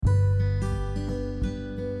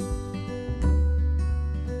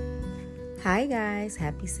Hi guys,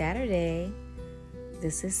 happy Saturday.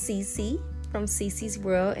 This is Cece from Cece's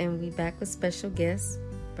World, and we back with special guest,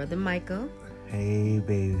 Brother Michael. Hey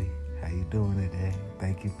baby, how you doing today?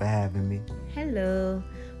 Thank you for having me. Hello.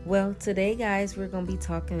 Well, today guys, we're going to be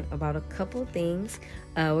talking about a couple things.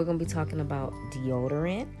 We're going to be talking about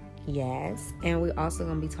deodorant, yes, and we're also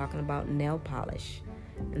going to be talking about nail polish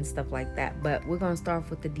and stuff like that. But we're going to start off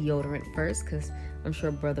with the deodorant first, because I'm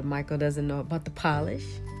sure Brother Michael doesn't know about the polish.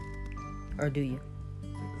 Or do you?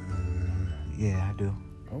 Yeah, I do.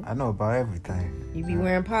 Oh. I know about everything. You be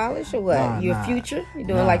wearing polish or what? You a Future? You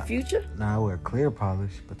doing like Future? Nah, I wear clear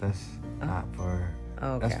polish, but that's not for...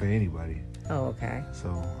 Okay. That's for anybody. Oh, okay.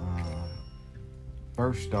 So,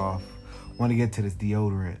 first off, want to get to this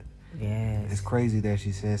deodorant. Yes. It's crazy that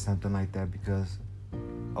she said something like that, because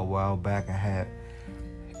a while back I had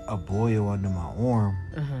a boil under my arm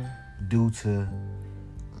due to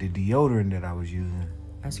the deodorant that I was using.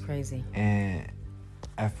 That's crazy. And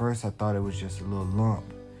at first I thought it was just a little lump.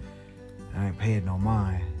 I ain't paying no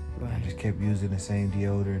mind. Right. I just kept using the same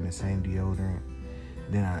deodorant.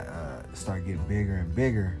 Then I started getting bigger and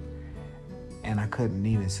bigger, and I couldn't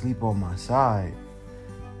even sleep on my side.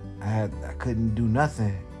 I couldn't do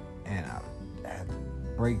nothing, and I had to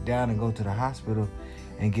break down and go to the hospital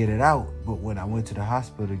and get it out. But when I went to the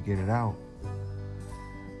hospital to get it out,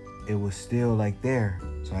 it was still like there,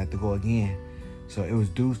 so I had to go again. So it was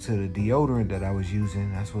due to the deodorant that I was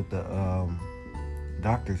using. That's what the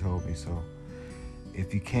doctor told me. So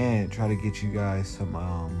if you can, try to get you guys some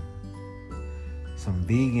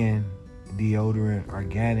vegan deodorant,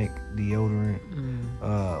 organic deodorant,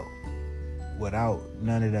 without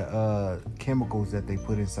none of the chemicals that they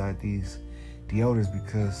put inside these deodorants,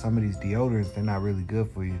 because some of these deodorants, they're not really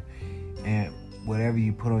good for you. And whatever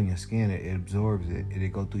you put on your skin, it absorbs it.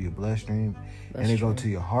 It go through your bloodstream. That's and it go to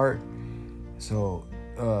your heart. So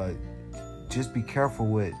just be careful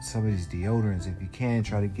with some of these deodorants. If you can,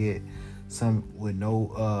 try to get some with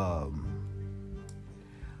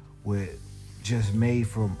with just made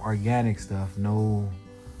from organic stuff, no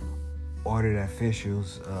artificial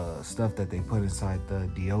stuff that they put inside the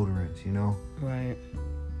deodorants, you know? Right.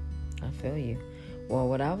 I feel you. Well,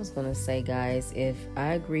 what I was going to say, guys, if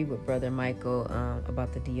I agree with Brother Michael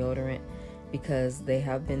about the deodorant, because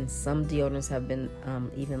some deodorants have been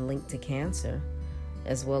even linked to cancer,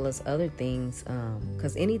 as well as other things,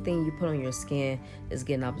 because anything you put on your skin is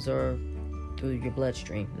getting absorbed through your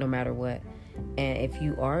bloodstream, no matter what. And if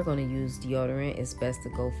you are going to use deodorant, it's best to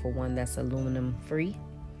go for one that's aluminum free.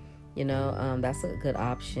 You know, that's a good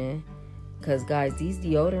option, because guys, these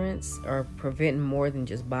deodorants are preventing more than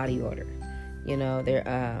just body odor. You know,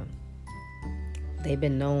 they've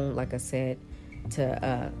been known, like I said,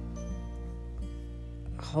 to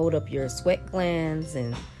hold up your sweat glands,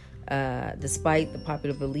 and despite the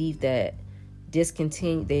popular belief that they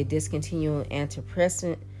discontinue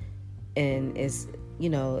antidepressant, and it's,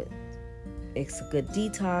 you know, it's a good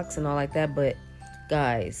detox and all like that, but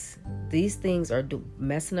guys, these things are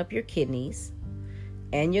messing up your kidneys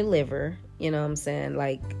and your liver. You know what I'm saying?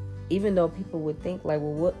 Like, even though people would think like,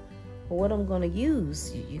 well, what I'm gonna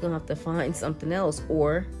use, you're gonna have to find something else,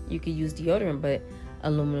 or you could use deodorant, but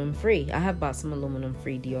aluminum free. I have bought some aluminum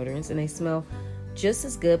free deodorants, and they smell just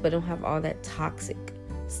as good, but don't have all that toxic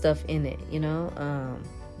stuff in it, you know.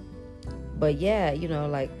 But yeah, you know,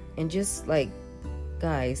 like, and just like,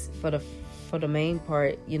 guys, for the main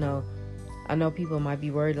part, you know, I know people might be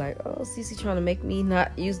worried like, oh, Cece trying to make me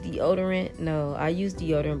not use deodorant. No, I use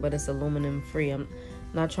deodorant, but it's aluminum free. I'm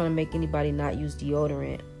not trying to make anybody not use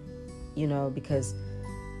deodorant, you know, because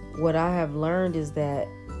what I have learned is that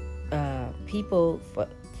people,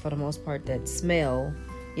 for the most part, that smell,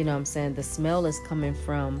 you know what I'm saying, the smell is coming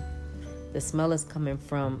from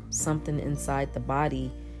something inside the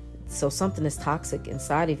body. So something is toxic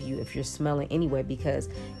inside of you if you're smelling anyway, because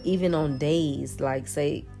even on days, like,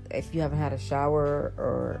 say, if you haven't had a shower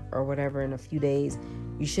or whatever in a few days,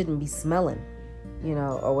 you shouldn't be smelling, you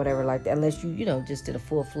know, or whatever like that, unless you know, just did a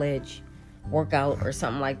full-fledged workout or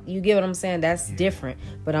something. Like, you get what I'm saying? That's different.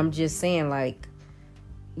 But I'm just saying, like,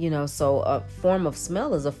 you know, so a form of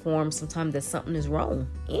smell is a form sometimes that something is wrong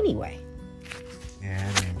anyway. Yeah,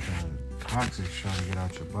 I mean, toxic trying to get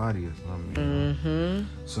out your body or something. You know?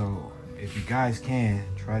 So if you guys can,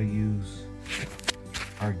 try to use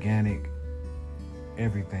organic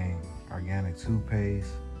everything. Organic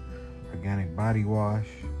toothpaste, organic body wash.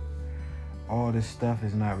 All this stuff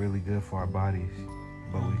is not really good for our bodies,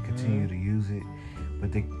 but we continue to use it,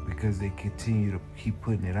 because they continue to keep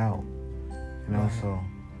putting it out, you know. So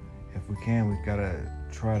if we can, we've got to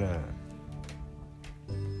try to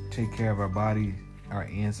take care of our bodies, our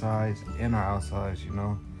insides and our outsides, you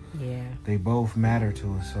know. Yeah. They both matter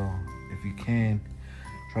to us. So if you can,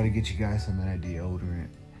 try to get you guys some of that deodorant,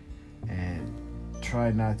 and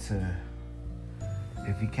try not to.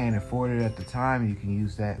 If you can't afford it at the time, you can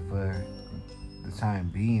use that for the time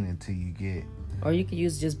being until you get. Or you could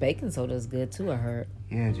use just baking soda is good too, I heard.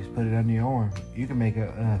 Yeah, just put it under your arm. You can make your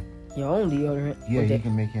own deodorant. Yeah, you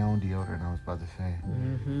can make your own deodorant. I was about to say,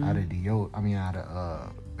 mm-hmm. out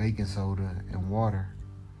of baking soda and water.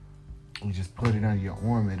 You just put it under your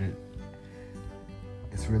arm, and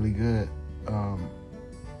it's really good.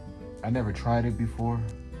 I never tried it before,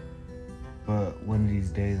 but one of these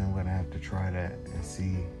days I'm gonna have to try that and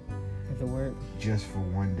see if it works. Just for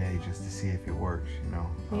one day, just to see if it works.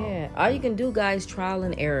 Yeah, all you can do, guys, trial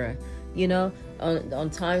and error. On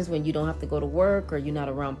times when you don't have to go to work or you're not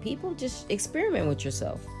around people, just experiment with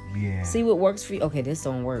yourself. Yeah. See what works for you. Okay, this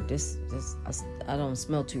don't work. This I don't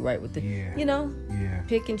smell too right with it. Yeah. Yeah.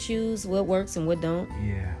 Pick and choose what works and what don't.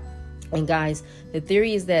 Yeah. And guys, the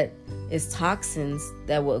theory is that it's toxins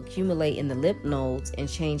that will accumulate in the lymph nodes and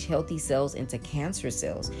change healthy cells into cancer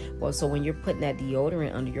cells. Well, so when you're putting that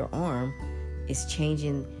deodorant under your arm, it's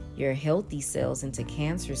changing your healthy cells into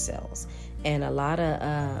cancer cells. And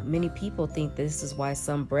many people think this is why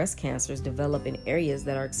some breast cancers develop in areas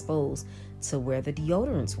that are exposed to where the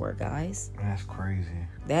deodorants were, guys. That's crazy.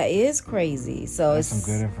 That is crazy. So that's some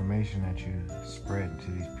good information that you spread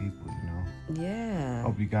to these people, Yeah.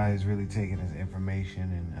 Hope you guys really taking this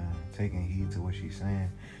information and taking heed to what she's saying,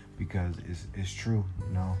 because it's true.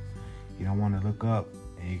 You don't want to look up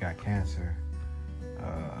and you got cancer.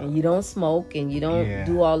 And you don't smoke and you don't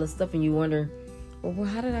do all this stuff, and you wonder, well,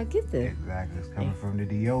 how did I get this? Exactly. It's coming from the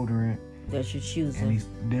deodorant that you're choosing. And these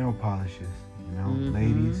nail polishes. Mm-hmm.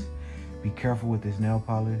 Ladies, be careful with this nail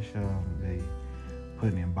polish. They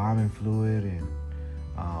putting embalming fluid and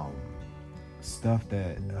stuff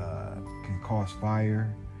that can cause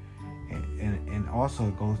fire, and also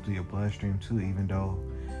it goes through your bloodstream too. Even though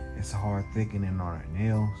it's a hard thickening on our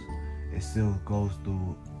nails, it still goes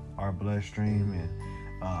through our bloodstream. And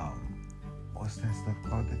what's that stuff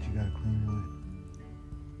called that you gotta clean it with?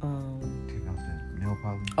 Take out the nail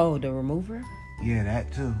polish. Oh, the remover? Yeah,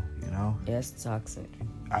 that too. That's toxic.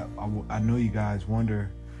 I know you guys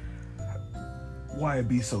wonder why it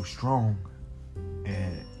be so strong,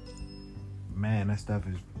 and man, that stuff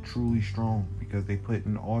is truly strong because they put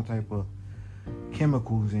in all type of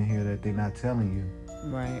chemicals in here that they're not telling you.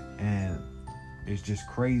 Right. And it's just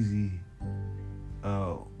crazy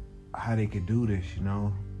how they could do this,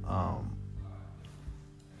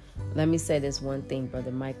 Let me say this one thing,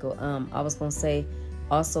 Brother Michael. I was going to say,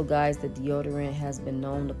 also, guys, the deodorant has been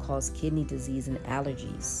known to cause kidney disease and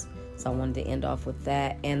allergies. So I wanted to end off with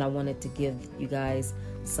that. And I wanted to give you guys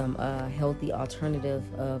some healthy alternative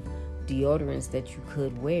of deodorants that you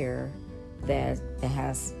could wear that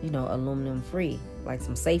has, aluminum free, like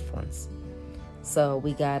some safe ones. So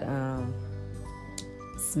we got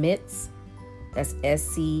Smiths. That's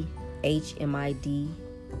SCHMIDTS.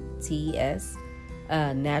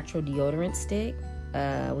 Natural deodorant stick.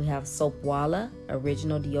 We have Soapwalla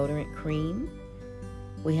original deodorant cream.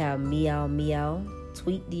 We have Meow Meow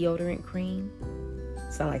tweet deodorant cream.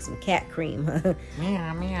 Sound like some cat cream.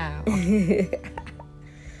 Meow meow.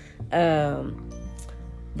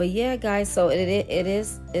 But yeah, guys. So it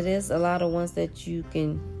is a lot of ones that you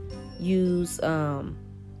can use.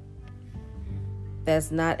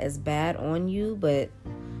 That's not as bad on you, but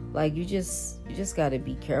like you just got to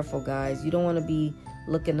be careful, guys. You don't want to be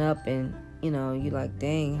looking up and you're like,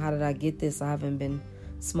 dang, how did I get this? I haven't been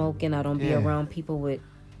smoking. I don't be around people with.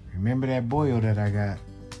 Remember that boil that I got?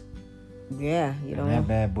 Yeah, that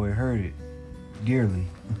bad boy hurt it dearly.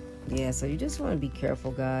 Yeah, so you just want to be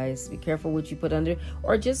careful, guys. Be careful what you put under,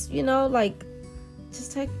 or just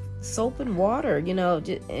just take soap and water,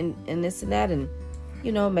 and this and that, and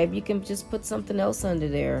maybe you can just put something else under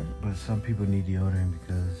there. But some people need deodorant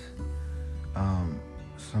because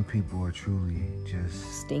some people are truly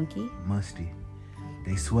just stinky, musty.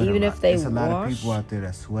 They sweat even a lot. If they There's a wash. lot of people out there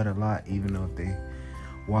that sweat a lot, even though if they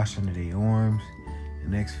wash under their arms, the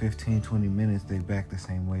next 15-20 minutes they back the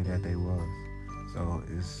same way that they was. So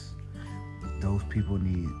those people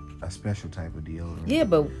need a special type of deodorant. Yeah,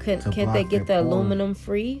 but can't they get the aluminum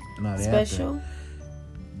free special?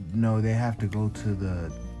 No, they have to go to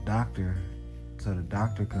the doctor, so the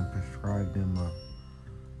doctor can prescribe them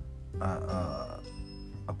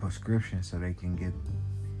a prescription so they can get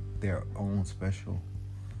their own special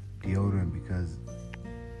deodorant, because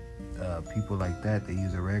people like that, they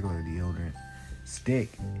use a regular deodorant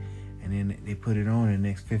stick and then they put it on, in the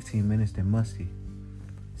next 15 minutes they're musty.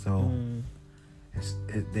 So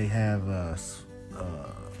they have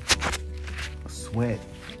sweat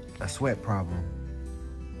a sweat problem.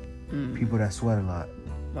 People that sweat a lot.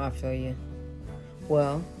 I feel you.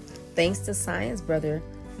 Well, thanks to science, Brother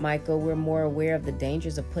Michael, we're more aware of the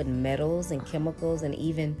dangers of putting metals and chemicals and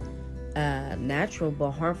even natural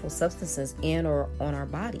but harmful substances in or on our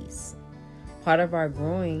bodies. Part of our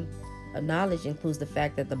growing knowledge includes the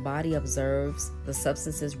fact that the body observes the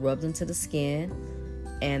substances rubbed into the skin,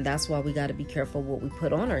 and that's why we got to be careful what we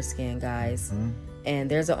put on our skin, guys. And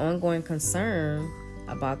there's an ongoing concern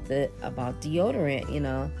about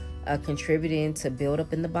deodorant, contributing to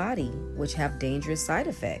buildup in the body, which have dangerous side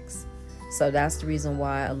effects. So that's the reason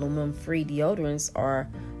why aluminum-free deodorants are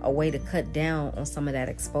a way to cut down on some of that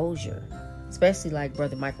exposure, especially like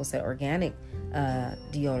Brother Michael said, organic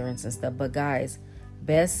deodorants and stuff. But guys,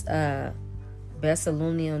 best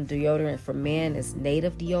aluminum deodorant for men is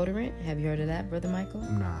Native deodorant. Have you heard of that, Brother Michael?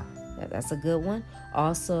 Nah. That's a good one.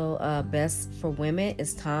 Also, best for women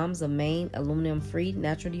is Tom's, a Maine aluminum-free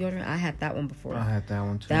natural deodorant. I had that one before. I had that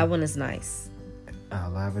one too. That one is nice.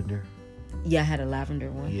 Lavender. Yeah, I had a lavender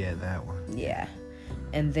one. Yeah, that one. Yeah.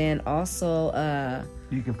 And then also...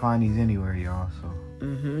 you can find these anywhere, y'all. So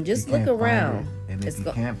just look around. And if you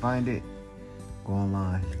can't find it, go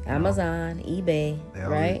online. Amazon, eBay,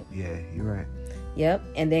 right? Yeah, you're right. Yep.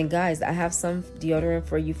 And then, guys, I have some deodorant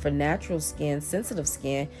for you for natural skin, sensitive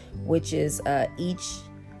skin, which is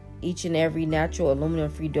each and every natural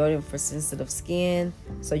aluminum-free deodorant for sensitive skin.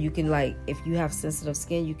 So you can, if you have sensitive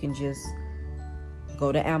skin, you can just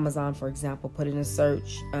go to Amazon, for example, put in a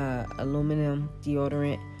search, aluminum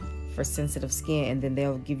deodorant for sensitive skin, and then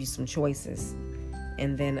they'll give you some choices.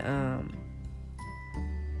 And then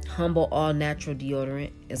Humble All Natural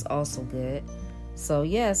deodorant is also good. So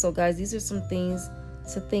guys, these are some things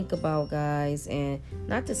to think about, guys, and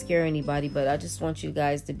not to scare anybody, but I just want you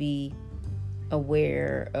guys to be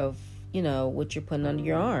aware of, what you're putting under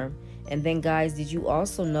your arm. And then, guys, did you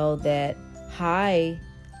also know that high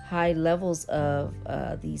levels of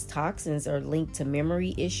these toxins are linked to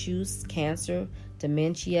memory issues, cancer,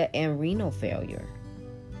 dementia, and renal failure?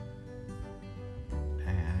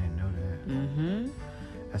 I didn't know that.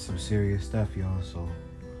 That's some serious stuff, y'all. So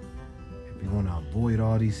if you want to avoid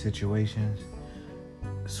all these situations,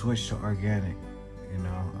 switch to organic.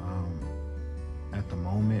 At the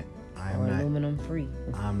moment, aluminum free.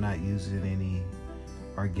 I'm not using any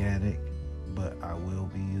organic, but I will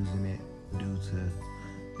be using it due to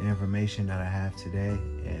the information that I have today,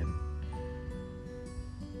 and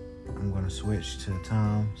I'm going to switch to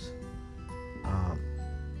Tom's.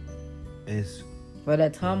 Well,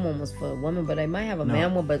 that Tom one was for a woman, but they might have a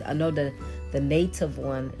man one, but I know the native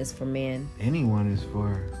one is for men. Anyone is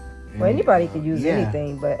for... Well, anybody could use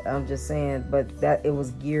anything, but I'm just saying, but that it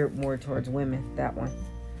was geared more towards women, that one.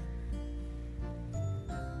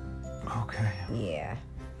 Okay. Yeah.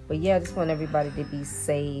 But yeah, I just want everybody to be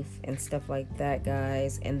safe and stuff like that,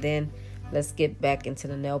 guys. And then let's get back into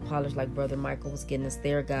the nail polish like Brother Michael was getting us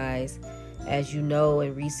there, guys. As you know,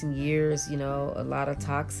 in recent years, a lot of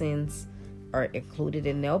toxins are included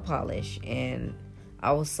in nail polish, and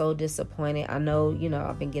I was so disappointed. I know,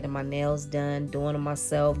 I've been getting my nails done, doing them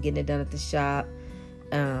myself, getting it done at the shop.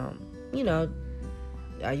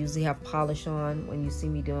 I usually have polish on when you see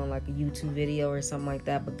me doing like a YouTube video or something like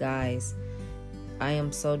that. But guys, I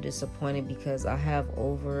am so disappointed because I have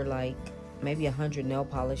over maybe 100 nail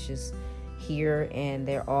polishes here, and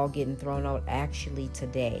they're all getting thrown out actually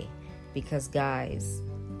today. Because guys,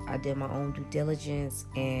 I did my own due diligence,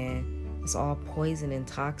 and it's all poison and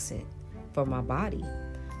toxic for my body.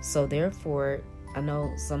 So therefore, I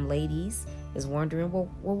know some ladies is wondering, well,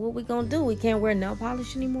 what we gonna do? We can't wear nail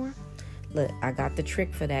polish anymore? Look, I got the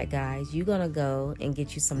trick for that, guys. You're gonna go and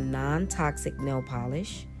get you some non-toxic nail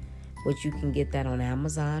polish, which you can get that on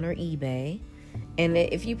Amazon or eBay. And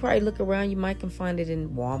if you probably look around, you might can find it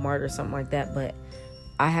in Walmart or something like that, but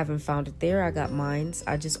I haven't found it there. I got mine's.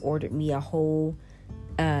 I just ordered me a whole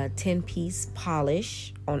 10-piece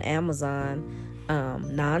polish on Amazon,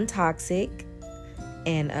 non-toxic,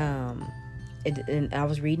 and I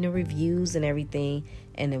was reading the reviews and everything,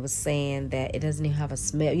 and it was saying that it doesn't even have a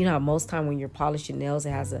smell. You know how most time when you're polishing nails,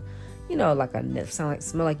 it has a, smell like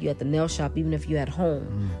you at the nail shop, even if you're at home.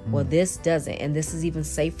 Mm-hmm. Well, this doesn't, and this is even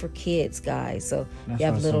safe for kids, guys. So you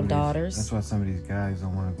have little daughters. That's why some of these guys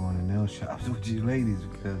don't want to go in the nail shops with you ladies,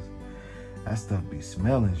 because that stuff be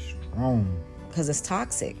smelling strong. Because it's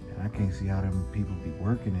toxic. I can't see how them people be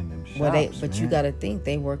working in them shops. But you got to think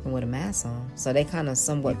they working with a mask on, so they kind of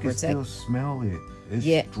somewhat protect. You can still smell it.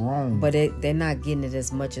 It's strong. But they're not getting it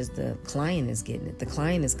as much as the client is getting it. The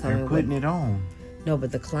client is coming. They're putting it on. No,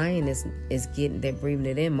 but the client is getting. They're breathing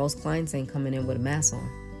it in. Most clients ain't coming in with a mask on,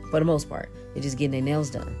 for the most part. They're just getting their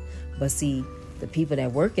nails done. But see, the people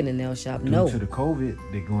that work in the nail shop Due know. to the COVID,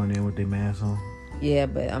 they going in with their masks on. Yeah,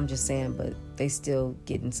 but I'm just saying, but they still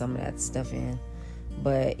getting some of that stuff in.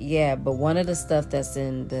 But yeah, but one of the stuff that's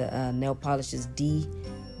in the nail polish is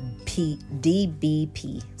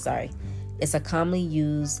DBP. Sorry, it's a commonly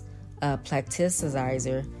used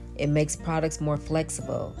plasticizer. It makes products more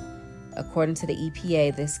flexible. According to the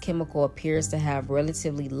EPA, this chemical appears to have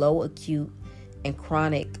relatively low acute and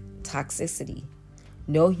chronic toxicity.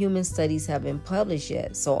 No human studies have been published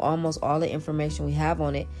yet, so almost all the information we have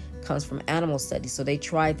on it comes from animal studies. So they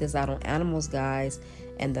tried this out on animals, guys,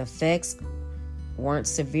 and the effects weren't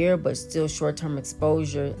severe, but still short-term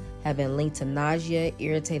exposure have been linked to nausea,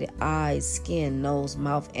 irritated eyes, skin, nose,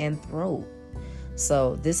 mouth, and throat.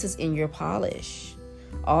 So this is in your polish.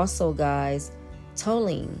 Also, guys,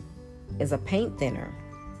 toluene is a paint thinner.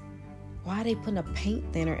 Why are they putting a paint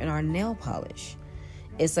thinner in our nail polish?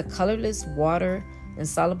 It's a colorless,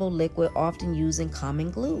 water-insoluble liquid often used in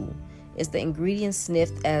common glue. It's the ingredient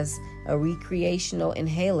sniffed as a recreational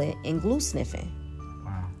inhalant in glue sniffing.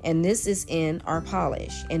 Wow. And this is in our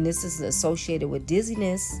polish. And this is associated with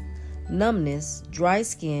dizziness, numbness, dry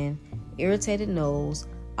skin, irritated nose,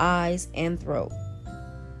 eyes, and throat.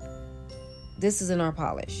 This is in our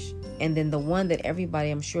polish. And then the one that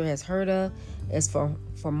everybody I'm sure has heard of is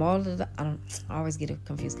formaldehyde. I always get it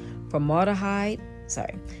confused. Formaldehyde.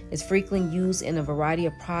 It's frequently used in a variety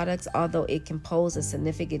of products, although it can pose a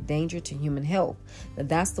significant danger to human health. Now,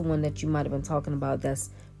 that's the one that you might have been talking about. That's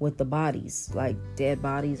with the bodies, like dead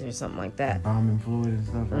bodies or something like that. Embalming fluid and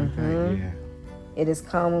stuff like that. Yeah. It is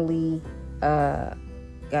commonly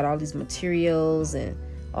got all these materials and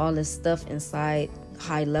all this stuff inside,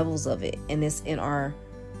 high levels of it, and it's in our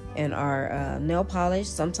nail polish.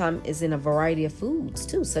 Sometimes it's in a variety of foods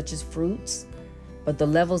too, such as fruits, but the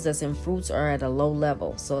levels that's in fruits are at a low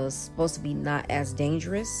level, so it's supposed to be not as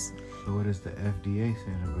dangerous. So what is the FDA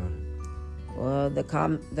saying about it? Well,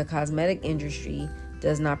 the cosmetic industry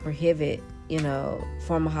does not prohibit,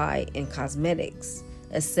 formaldehyde in cosmetics,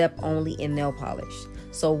 except only in nail polish.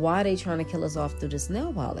 So why are they trying to kill us off through this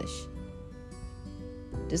nail polish?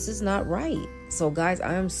 This is not right. So guys,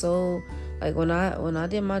 I am so, like, when I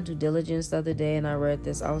did my due diligence the other day and I read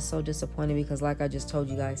this, I was so disappointed because, like I just told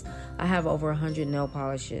you guys, I have over 100 nail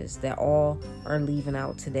polishes that all are leaving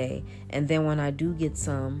out today. And then when I do get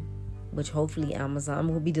some, which hopefully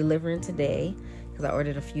Amazon will be delivering today because I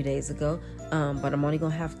ordered a few days ago, but I'm only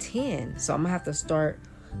gonna have 10, so I'm gonna have to start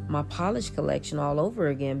my polish collection all over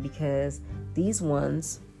again because these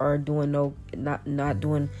ones are not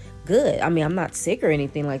doing good. I mean, I'm not sick or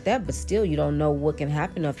anything like that, but still, you don't know what can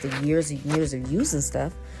happen after years and years of using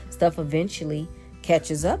stuff. Stuff eventually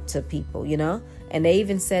catches up to people, and they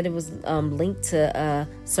even said it was linked to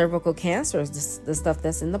cervical cancer, the stuff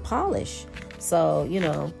that's in the polish. So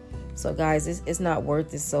so guys, it's not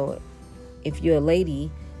worth it. So if you're a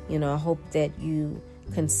lady, I hope that you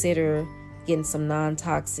consider getting some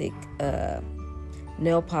non-toxic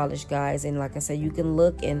nail polish, guys. And like I said, you can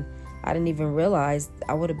look, and I didn't even realize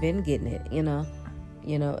I would have been getting it,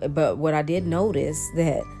 but what I did notice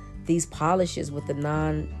that these polishes with the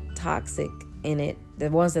non-toxic in it, the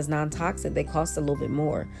ones that's non-toxic, they cost a little bit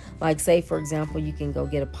more. Like, say for example, you can go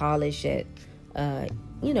get a polish at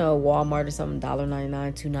Walmart or something,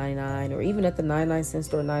 $1.99, $2.99, or even at the 99-cent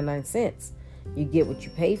store, 99 cents. You get what you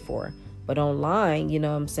pay for. But online, what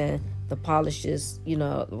I'm saying, the polishes, it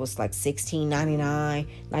was like $16.99,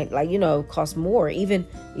 like cost more. Even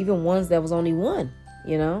ones that was only one,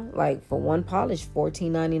 like for one polish,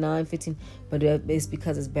 $14.99, $15. But it's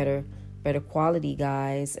because it's better quality,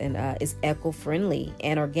 guys, and it's eco-friendly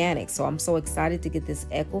and organic. So I'm so excited to get this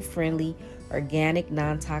eco-friendly, organic,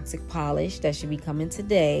 non-toxic polish that should be coming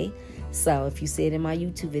today. So if you see it in my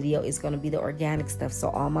YouTube video, it's going to be the organic stuff. So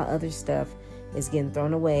all my other stuff is getting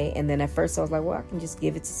thrown away. And then at first I was like, well, I can just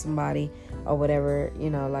give it to somebody or whatever,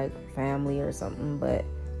 like family or something. But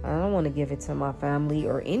I don't want to give it to my family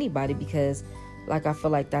or anybody because, like, I feel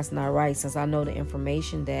like that's not right, since I know the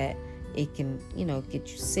information that it can, get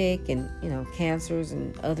you sick and, cancers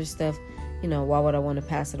and other stuff. Why would I want to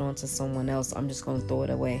pass it on to someone else? I'm just going to throw it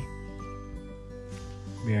away.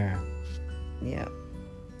 Yeah.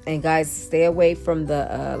 And guys, stay away from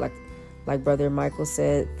the like Brother Michael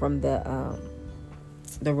said, from the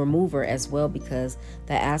remover as well, because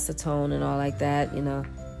the acetone and all like that,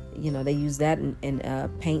 they use that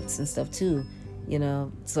in paints and stuff too,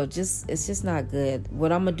 so it's just not good.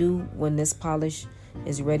 What I'm gonna do when this polish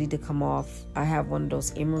is ready to come off, I have one of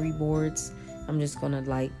those emery boards. I'm just gonna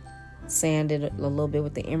like sand it a little bit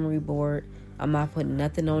with the emery board. I'm not putting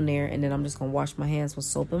nothing on there. And then I'm just going to wash my hands with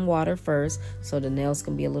soap and water first so the nails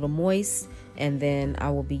can be a little moist. And then I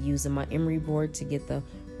will be using my emery board to get the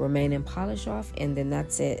remaining polish off. And then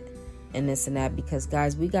that's it. And this and that. Because,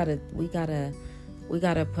 guys, we gotta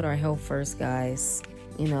put our health first, guys.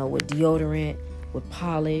 You know, with deodorant, with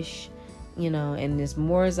polish, you know. And as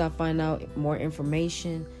more as I find out more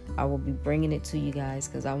information, I will be bringing it to you guys,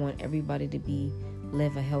 because I want everybody to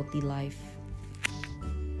live a healthy life.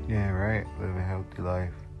 Yeah, right. Live a healthy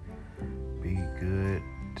life. Be good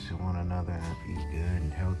to one another and be good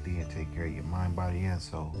and healthy and take care of your mind, body, and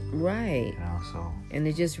soul. Right. You know, so. And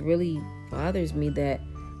it just really bothers me that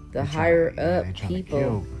the higher up people,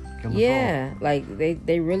 kill like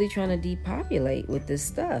they really trying to depopulate with this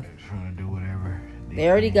stuff. They're trying to do whatever. They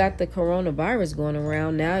already got the coronavirus going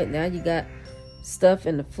around. Now you got stuff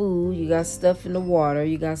in the food, you got stuff in the water,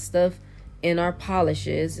 you got stuff in our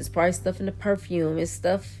polishes, it's probably stuff in the perfume, it's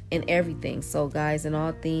stuff in everything. So, guys, in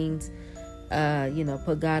all things, you know,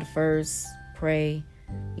 put God first, pray,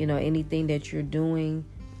 you know, anything that you're doing,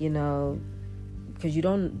 you know, because you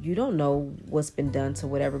don't know what's been done to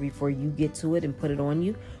whatever before you get to it and put it on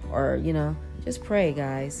you. Or, you know, just pray,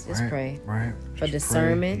 guys. Just pray. Right. For just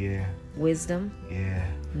discernment, pray. wisdom,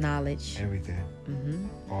 knowledge. Everything.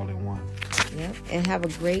 All in one. Yep. And have a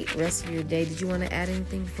great rest of your day. Did you want to add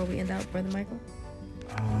anything before we end out, Brother Michael?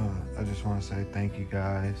 I just want to say thank you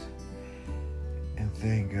guys. And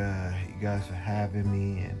thank you guys for having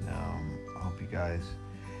me. And I hope you guys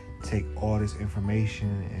take all this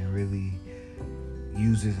information and really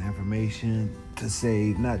use this information to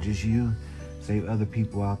save not just you, save other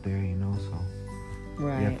people out there, you know. So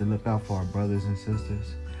we have to look out for our brothers and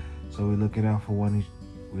sisters. So we're looking out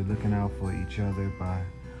for each other by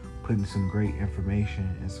putting some great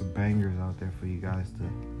information and some bangers out there for you guys to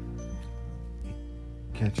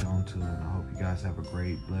catch on to. And I hope you guys have a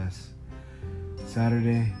great, blessed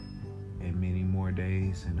Saturday and many more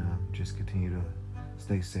days. And just continue to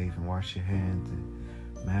stay safe and wash your hands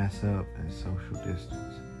and mask up and social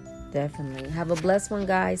distance. Definitely. Have a blessed one,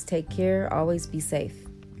 guys. Take care. Always be safe.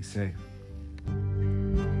 Be safe.